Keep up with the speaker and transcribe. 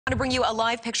To bring you a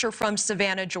live picture from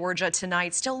Savannah, Georgia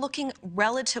tonight. Still looking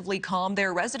relatively calm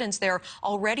there. Residents there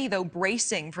already, though,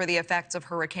 bracing for the effects of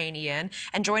Hurricane Ian.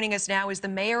 And joining us now is the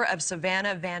mayor of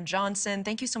Savannah, Van Johnson.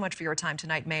 Thank you so much for your time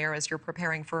tonight, Mayor, as you're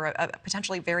preparing for a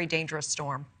potentially very dangerous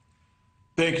storm.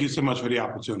 Thank you so much for the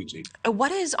opportunity.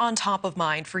 What is on top of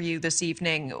mind for you this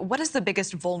evening? What is the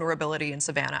biggest vulnerability in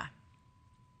Savannah?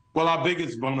 Well, our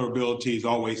biggest vulnerability is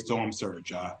always storm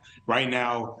surge. Right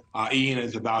now, Ian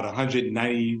is about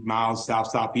 190 miles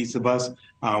southeast of us.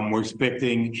 We're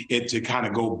expecting it to kind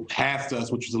of go past us,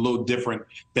 which is a little different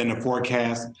than the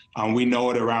forecast. We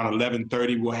know at around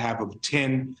 11:30 we'll have a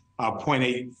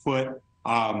 10.8 foot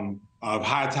of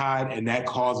high tide, and that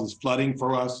causes flooding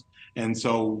for us. And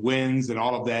so winds and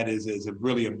all of that is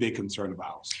really a big concern of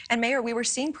ours. And Mayor, we were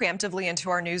seeing preemptively into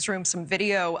our newsroom some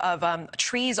video of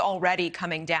trees already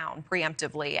coming down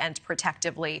preemptively and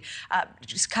protectively,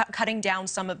 just cutting down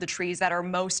some of the trees that are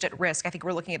most at risk. I think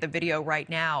we're looking at the video right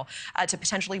now to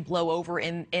potentially blow over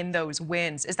in those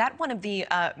winds. Is that one of the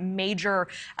major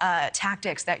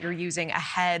tactics that you're using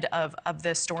ahead of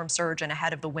the storm surge and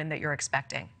ahead of the wind that you're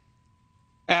expecting?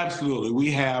 Absolutely.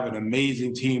 We have an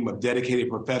amazing team of dedicated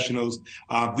professionals.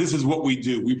 This is what we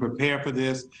do. We prepare for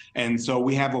this. And so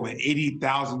we have over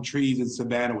 80,000 trees in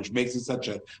Savannah, which makes it such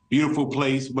a beautiful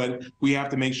place. But we have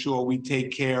to make sure we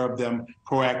take care of them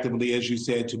proactively, as you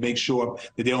said, to make sure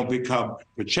that they don't become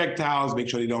projectiles, make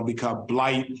sure they don't become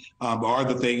blight or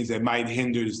other things that might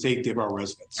hinder the safety of our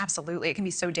residents. Absolutely. It can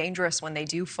be so dangerous when they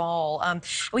do fall.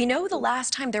 We know the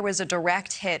last time there was a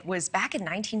direct hit was back in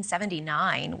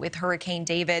 1979 with Hurricane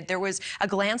David. There was a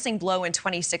glancing blow in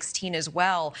 2016 as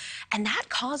well, and that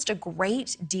caused a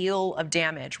great deal of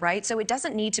damage, right? So it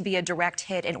doesn't need to be a direct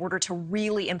hit in order to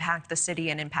really impact the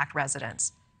city and impact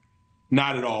residents.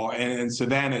 Not at all. And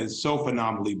Savannah is so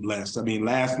phenomenally blessed. I mean,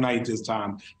 last night, this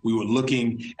time, we were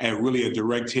looking at really a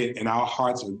direct hit, and our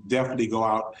hearts definitely go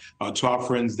out to our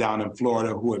friends down in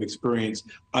Florida who have experienced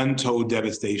untold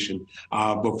devastation.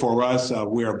 But for us,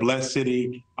 we're a blessed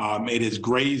city. It has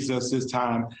grazed us this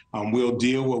time. We'll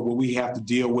deal with what we have to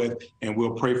deal with, and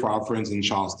we'll pray for our friends in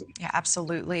Charleston. Yeah,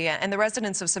 absolutely. And the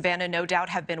residents of Savannah, no doubt,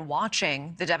 have been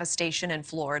watching the devastation in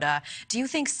Florida. Do you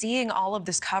think seeing all of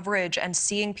this coverage and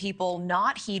seeing people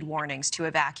not heed warnings to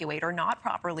evacuate or not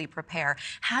properly prepare,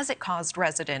 has it caused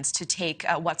residents to take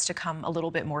what's to come a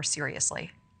little bit more seriously?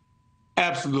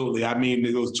 Absolutely. I mean,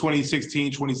 it was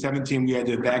 2016, 2017, we had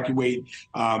to evacuate.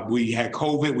 We had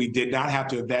COVID. We did not have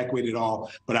to evacuate at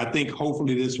all. But I think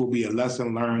hopefully this will be a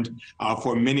lesson learned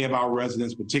for many of our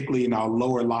residents, particularly in our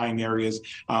lower lying areas,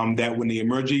 that when the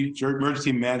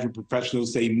emergency management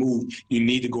professionals say move, you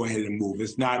need to go ahead and move.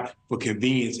 It's not for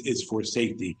convenience, it's for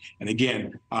safety. And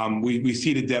again, we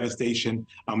see the devastation.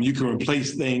 You can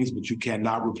replace things, but you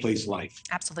cannot replace life.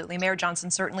 Absolutely. Mayor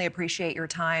Johnson, certainly appreciate your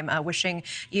time. Wishing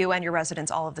you and your residents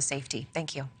all of the safety.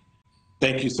 Thank you.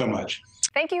 Thank you so much.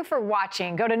 Thank you for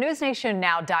watching. Go to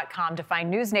newsnationnow.com to find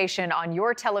News Nation on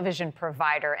your television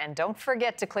provider. And don't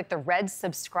forget to click the red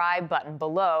subscribe button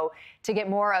below to get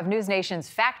more of News Nation's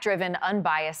fact-driven,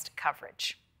 unbiased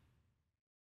coverage.